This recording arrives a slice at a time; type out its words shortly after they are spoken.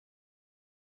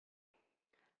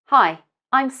Hi,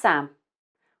 I'm Sam.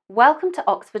 Welcome to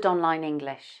Oxford Online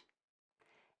English.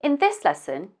 In this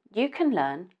lesson, you can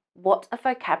learn what a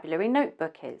vocabulary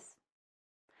notebook is,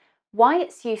 why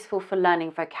it's useful for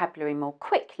learning vocabulary more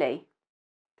quickly,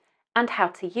 and how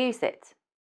to use it.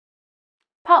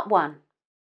 Part 1.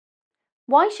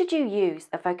 Why should you use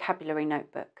a vocabulary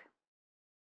notebook?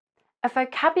 A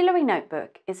vocabulary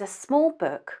notebook is a small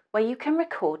book where you can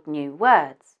record new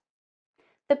words.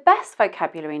 The best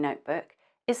vocabulary notebook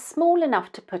is small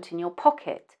enough to put in your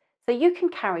pocket so you can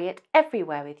carry it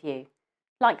everywhere with you,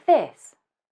 like this.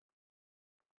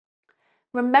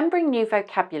 Remembering new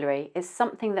vocabulary is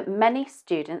something that many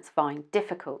students find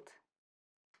difficult.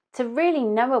 To really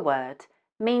know a word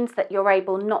means that you're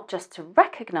able not just to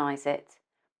recognise it,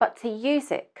 but to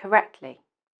use it correctly.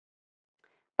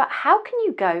 But how can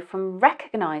you go from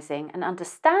recognising and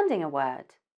understanding a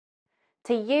word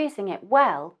to using it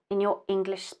well in your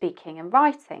English speaking and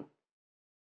writing?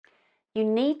 You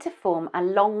need to form a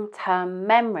long-term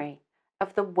memory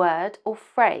of the word or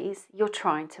phrase you're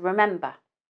trying to remember.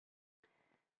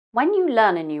 When you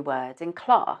learn a new word in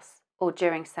class or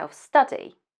during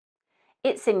self-study,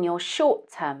 it's in your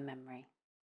short-term memory.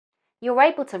 You're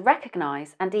able to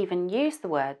recognise and even use the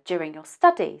word during your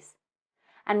studies,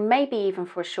 and maybe even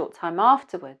for a short time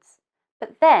afterwards,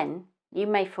 but then you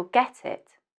may forget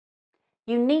it.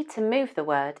 You need to move the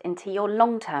word into your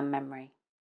long-term memory.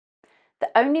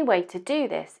 The only way to do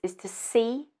this is to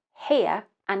see, hear,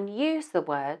 and use the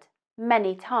word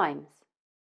many times.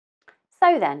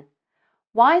 So then,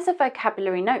 why is a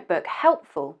vocabulary notebook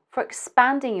helpful for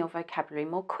expanding your vocabulary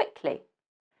more quickly?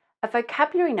 A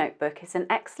vocabulary notebook is an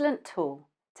excellent tool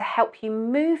to help you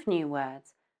move new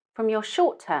words from your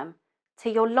short-term to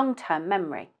your long-term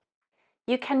memory.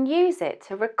 You can use it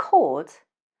to record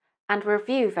and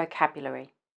review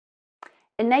vocabulary,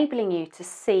 enabling you to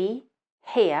see,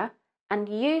 hear, and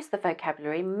use the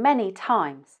vocabulary many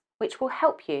times, which will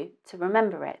help you to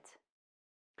remember it.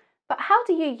 But how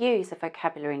do you use a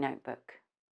vocabulary notebook?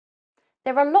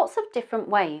 There are lots of different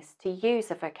ways to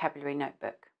use a vocabulary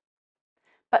notebook,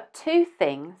 but two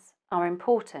things are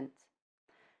important: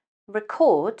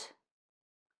 record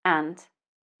and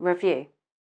review.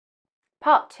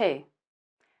 Part 2.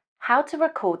 How to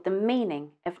record the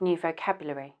meaning of new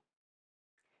vocabulary.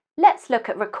 Let's look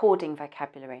at recording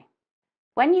vocabulary.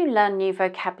 When you learn new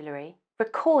vocabulary,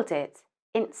 record it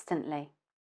instantly.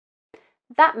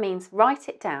 That means write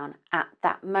it down at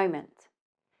that moment.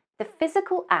 The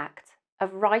physical act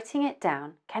of writing it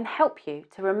down can help you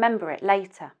to remember it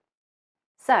later.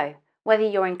 So, whether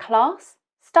you're in class,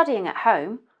 studying at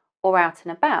home, or out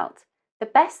and about, the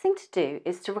best thing to do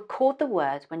is to record the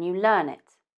word when you learn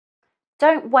it.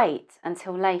 Don't wait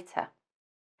until later.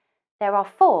 There are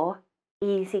 4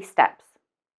 easy steps.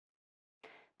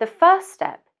 The first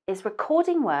step is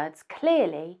recording words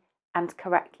clearly and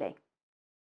correctly.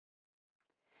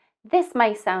 This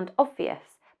may sound obvious,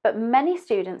 but many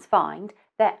students find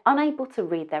they're unable to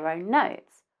read their own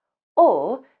notes,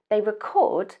 or they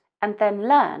record and then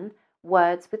learn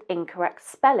words with incorrect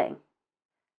spelling.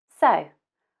 So,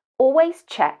 always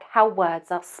check how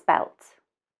words are spelt.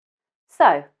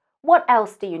 So, what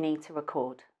else do you need to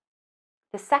record?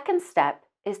 The second step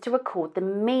is to record the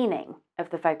meaning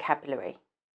of the vocabulary.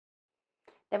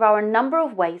 There are a number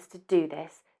of ways to do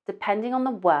this depending on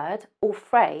the word or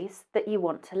phrase that you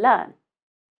want to learn.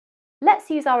 Let's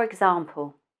use our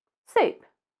example, soup.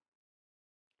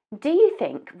 Do you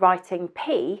think writing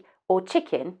pea or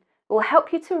chicken will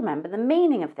help you to remember the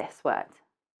meaning of this word?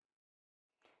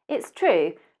 It's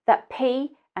true that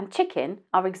pea and chicken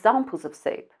are examples of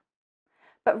soup,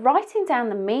 but writing down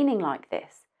the meaning like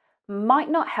this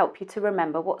might not help you to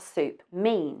remember what soup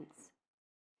means.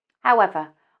 However,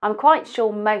 I'm quite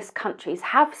sure most countries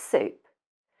have soup,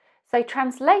 so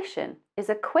translation is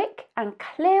a quick and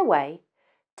clear way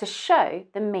to show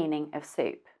the meaning of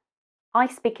soup. I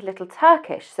speak a little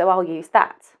Turkish, so I'll use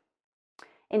that.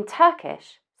 In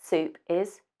Turkish, soup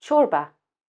is çorba.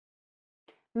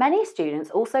 Many students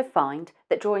also find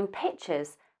that drawing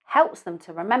pictures helps them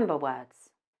to remember words.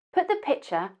 Put the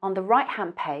picture on the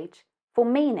right-hand page for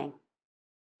meaning.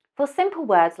 For simple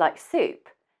words like soup,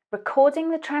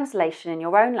 recording the translation in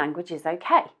your own language is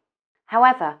okay.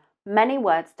 However, many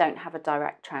words don't have a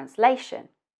direct translation.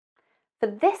 For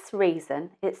this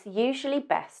reason, it's usually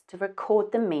best to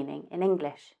record the meaning in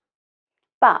English.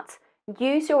 But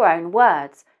use your own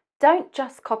words. Don't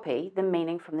just copy the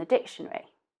meaning from the dictionary.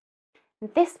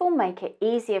 This will make it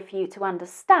easier for you to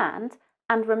understand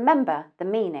and remember the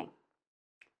meaning.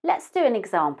 Let's do an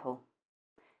example.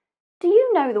 Do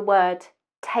you know the word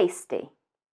tasty?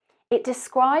 It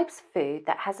describes food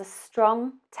that has a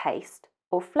strong taste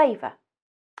or flavour.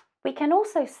 We can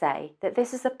also say that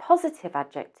this is a positive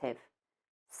adjective,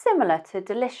 similar to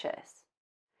delicious.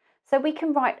 So we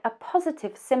can write a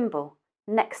positive symbol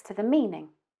next to the meaning.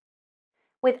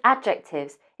 With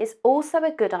adjectives, it's also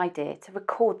a good idea to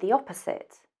record the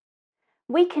opposite.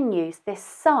 We can use this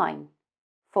sign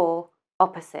for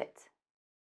opposite.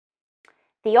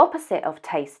 The opposite of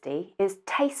tasty is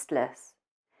tasteless.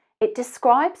 It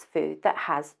describes food that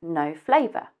has no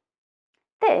flavour.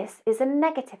 This is a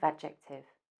negative adjective,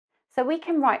 so we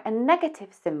can write a negative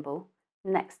symbol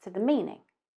next to the meaning.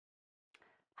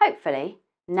 Hopefully,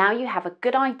 now you have a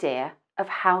good idea of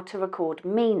how to record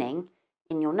meaning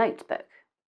in your notebook.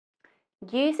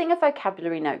 Using a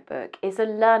vocabulary notebook is a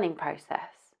learning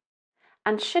process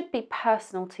and should be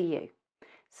personal to you.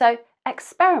 So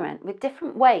experiment with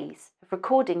different ways of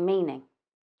recording meaning.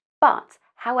 But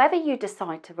however you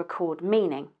decide to record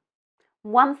meaning,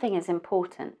 one thing is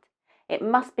important. It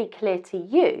must be clear to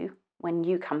you when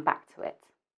you come back to it.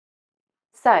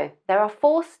 So there are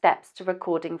 4 steps to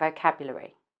recording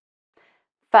vocabulary.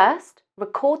 First,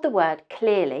 record the word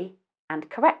clearly and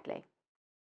correctly.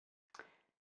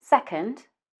 Second,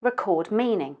 record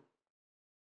meaning.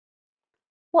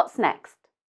 What's next?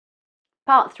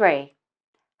 Part 3.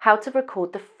 How to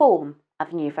record the form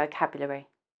of new vocabulary.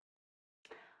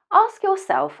 Ask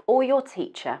yourself or your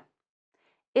teacher,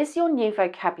 is your new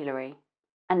vocabulary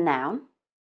a noun,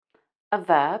 a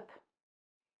verb,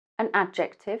 an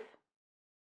adjective,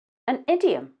 an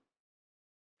idiom?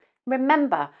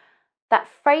 Remember that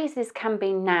phrases can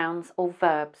be nouns or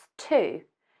verbs too,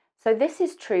 so this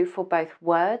is true for both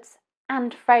words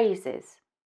and phrases.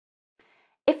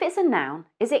 If it's a noun,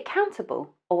 is it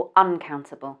countable or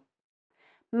uncountable?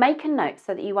 Make a note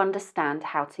so that you understand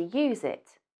how to use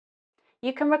it.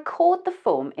 You can record the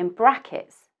form in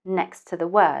brackets next to the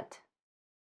word.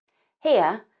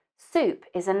 Here, soup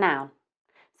is a noun,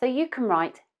 so you can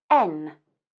write N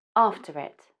after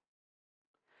it.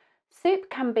 Soup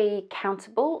can be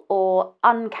countable or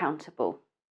uncountable.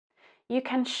 You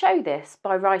can show this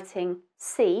by writing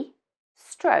C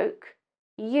stroke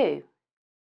U.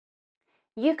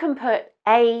 You can put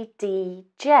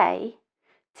ADJ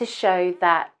to show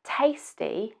that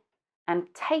tasty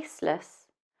and tasteless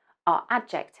are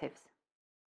adjectives.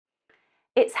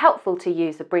 It's helpful to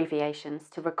use abbreviations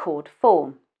to record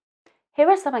form. Here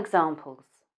are some examples.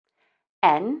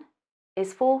 N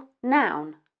is for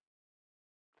noun.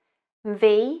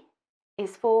 V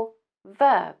is for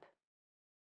verb.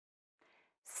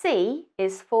 C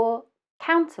is for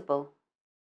countable.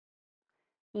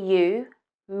 U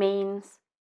means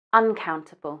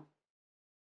uncountable.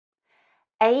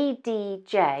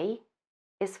 ADJ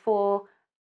is for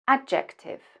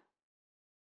adjective.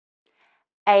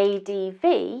 ADV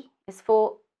is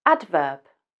for adverb.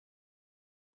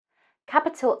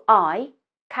 Capital I,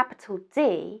 capital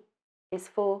D is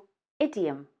for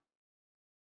idiom.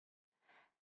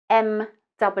 MWV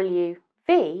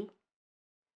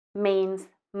means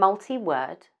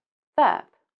multi-word verb.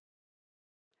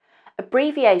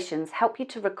 Abbreviations help you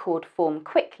to record form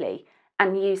quickly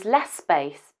and use less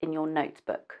space in your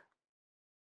notebook.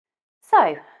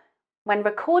 So, when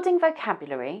recording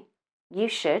vocabulary, you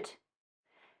should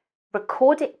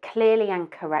record it clearly and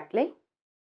correctly,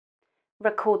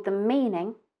 record the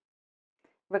meaning,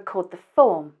 record the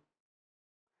form.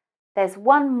 There's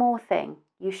one more thing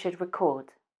you should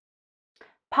record.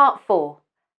 Part 4.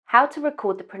 How to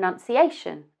record the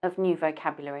pronunciation of new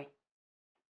vocabulary.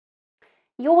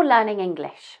 You're learning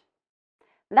English.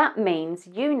 That means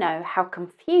you know how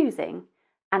confusing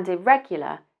and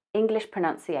irregular English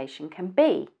pronunciation can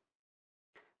be.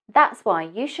 That's why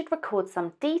you should record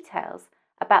some details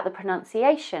about the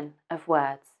pronunciation of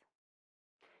words.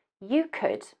 You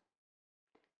could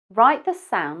write the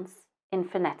sounds in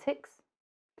phonetics,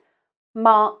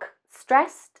 mark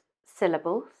stressed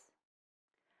syllables,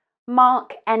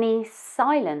 mark any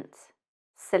silent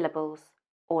syllables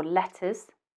or letters,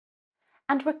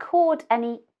 and record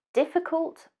any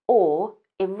difficult or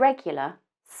irregular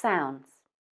sounds.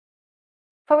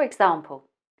 For example,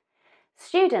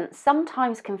 students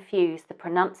sometimes confuse the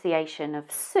pronunciation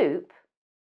of soup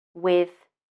with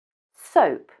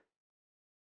soap.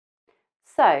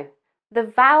 So, the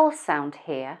vowel sound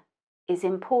here is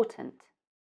important.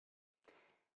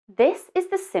 This is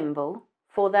the symbol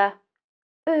for the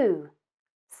oo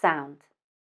sound.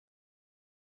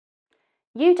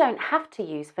 You don't have to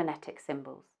use phonetic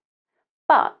symbols,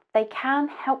 but they can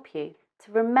help you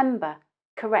to remember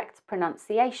correct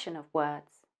pronunciation of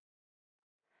words.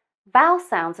 Vowel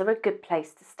sounds are a good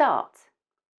place to start.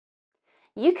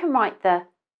 You can write the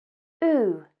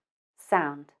oo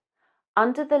sound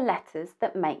under the letters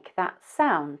that make that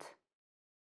sound.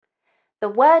 The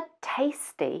word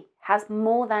tasty has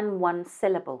more than one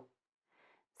syllable,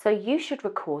 so you should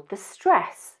record the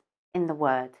stress in the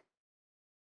word.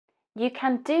 You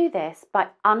can do this by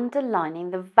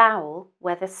underlining the vowel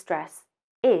where the stress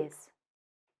is.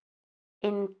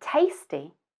 In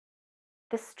tasty,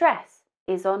 the stress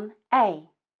is on A.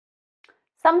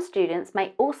 Some students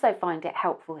may also find it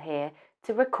helpful here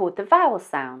to record the vowel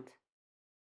sound.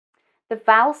 The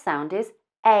vowel sound is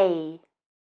A.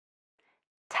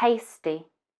 Tasty.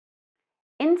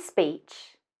 In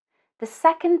speech, the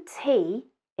second T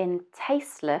in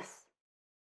tasteless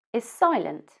is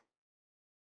silent.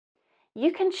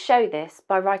 You can show this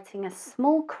by writing a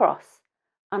small cross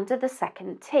under the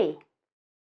second T.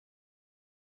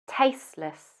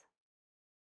 Tasteless.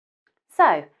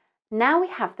 So, now we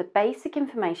have the basic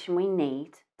information we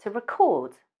need to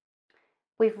record.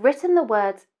 We've written the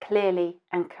words clearly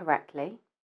and correctly,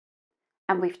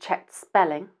 and we've checked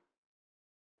spelling.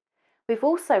 We've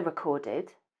also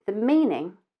recorded the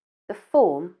meaning, the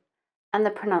form, and the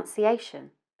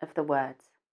pronunciation of the words.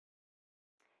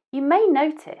 You may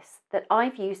notice that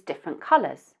I've used different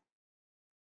colours.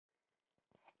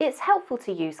 It's helpful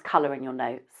to use colour in your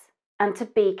notes and to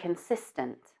be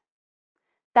consistent.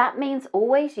 That means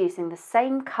always using the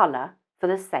same colour for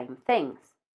the same things.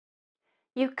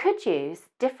 You could use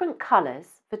different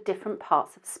colours for different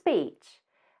parts of speech,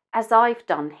 as I've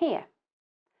done here.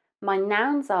 My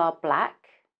nouns are black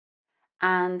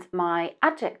and my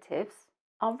adjectives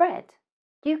are red.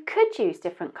 You could use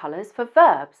different colours for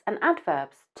verbs and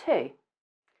adverbs too.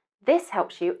 This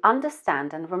helps you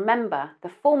understand and remember the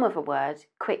form of a word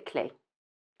quickly.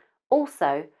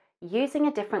 Also, using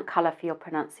a different colour for your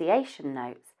pronunciation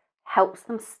notes helps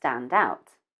them stand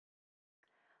out.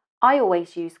 I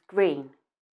always use green.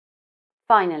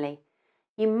 Finally,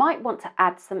 you might want to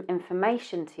add some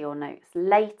information to your notes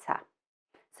later,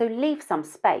 so leave some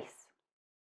space.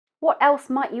 What else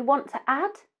might you want to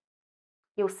add?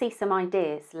 You'll see some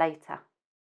ideas later.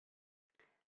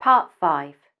 Part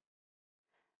 5.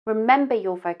 Remember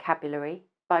your vocabulary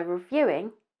by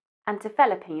reviewing and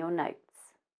developing your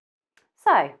notes.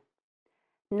 So,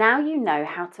 now you know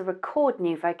how to record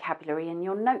new vocabulary in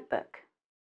your notebook.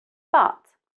 But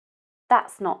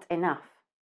that's not enough.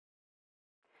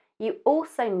 You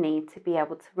also need to be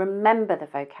able to remember the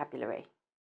vocabulary.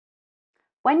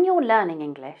 When you're learning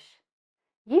English,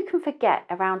 you can forget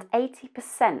around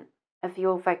 80% of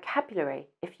your vocabulary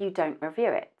if you don't review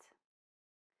it.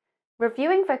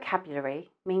 Reviewing vocabulary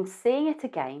means seeing it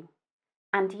again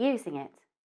and using it.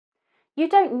 You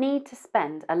don't need to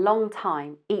spend a long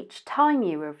time each time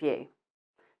you review.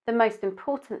 The most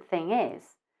important thing is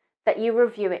that you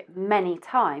review it many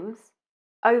times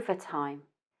over time.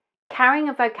 Carrying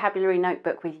a vocabulary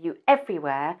notebook with you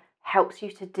everywhere helps you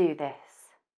to do this.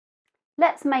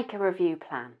 Let's make a review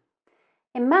plan.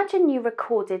 Imagine you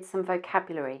recorded some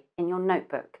vocabulary in your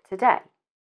notebook today.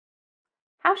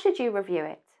 How should you review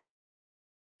it?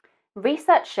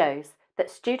 Research shows that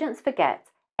students forget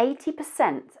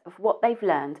 80% of what they've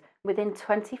learned within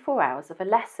 24 hours of a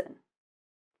lesson.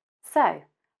 So,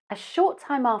 a short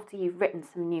time after you've written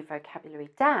some new vocabulary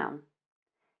down,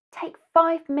 take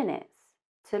 5 minutes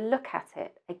to look at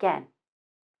it again.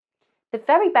 The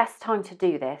very best time to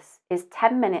do this is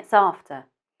 10 minutes after,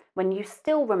 when you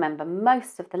still remember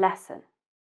most of the lesson.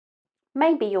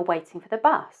 Maybe you're waiting for the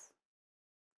bus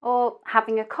or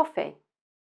having a coffee.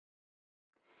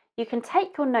 You can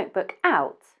take your notebook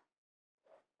out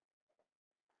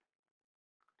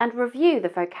and review the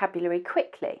vocabulary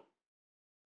quickly.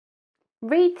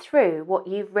 Read through what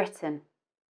you've written.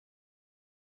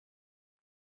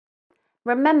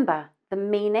 Remember the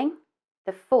meaning,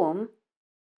 the form,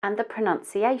 and the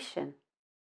pronunciation.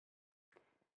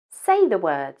 Say the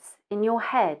words in your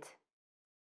head.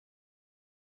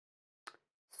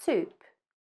 Soup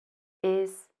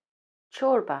is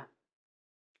chorba.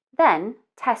 Then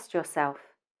test yourself.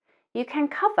 You can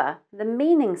cover the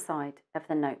meaning side of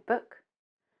the notebook.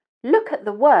 Look at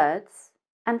the words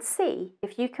and see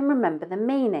if you can remember the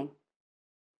meaning.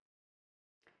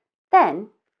 Then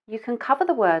you can cover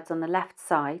the words on the left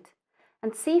side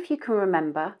and see if you can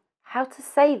remember how to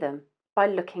say them by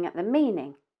looking at the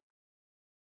meaning.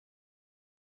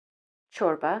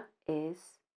 Chorba is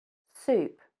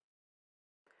soup.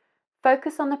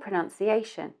 Focus on the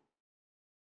pronunciation.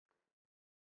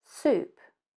 Soup.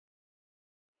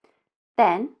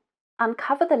 Then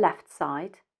uncover the left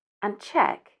side and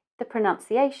check the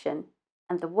pronunciation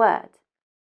and the word.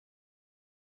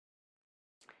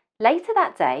 Later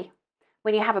that day,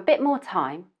 when you have a bit more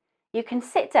time, you can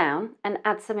sit down and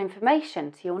add some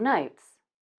information to your notes.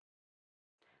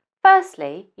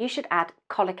 Firstly, you should add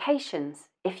collocations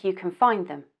if you can find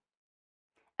them.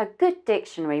 A good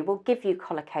dictionary will give you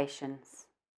collocations.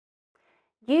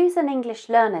 Use an English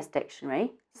Learner's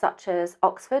Dictionary, such as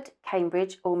Oxford,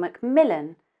 Cambridge or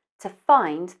Macmillan, to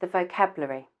find the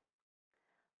vocabulary.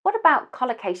 What about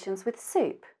collocations with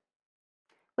soup?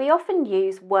 We often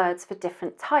use words for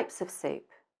different types of soup.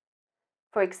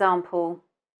 For example,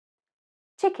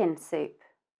 chicken soup,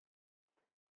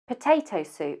 potato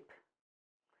soup,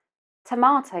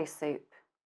 tomato soup.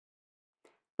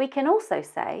 We can also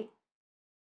say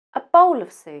a bowl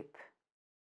of soup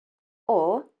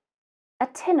or a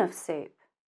tin of soup.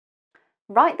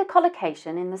 Write the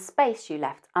collocation in the space you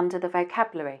left under the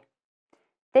vocabulary.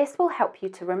 This will help you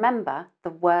to remember the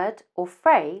word or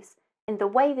phrase in the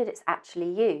way that it's actually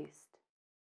used.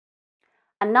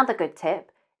 Another good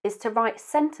tip is to write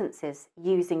sentences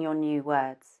using your new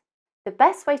words. The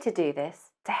best way to do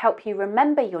this, to help you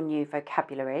remember your new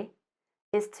vocabulary,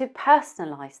 is to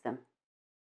personalise them.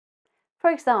 For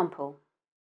example,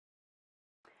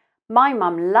 my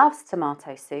mum loves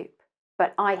tomato soup,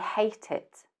 but I hate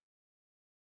it.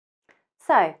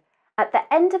 So, at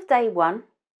the end of day 1,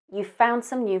 you've found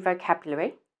some new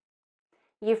vocabulary.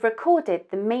 You've recorded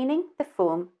the meaning, the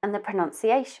form and the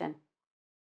pronunciation.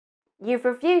 You've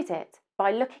reviewed it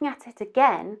by looking at it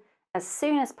again as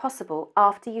soon as possible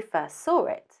after you first saw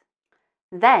it.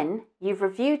 Then you've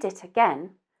reviewed it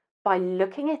again by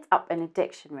looking it up in a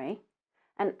dictionary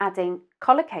and adding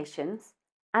collocations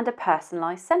and a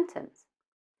personalised sentence.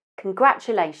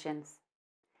 Congratulations!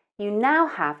 You now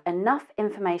have enough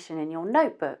information in your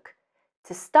notebook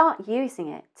to start using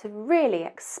it to really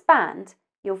expand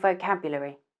your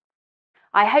vocabulary.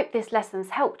 I hope this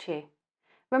lesson's helped you.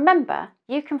 Remember,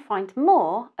 you can find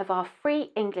more of our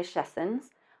free English lessons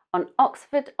on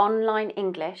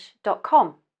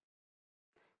oxfordonlineenglish.com.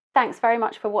 Thanks very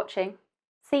much for watching.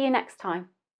 See you next time.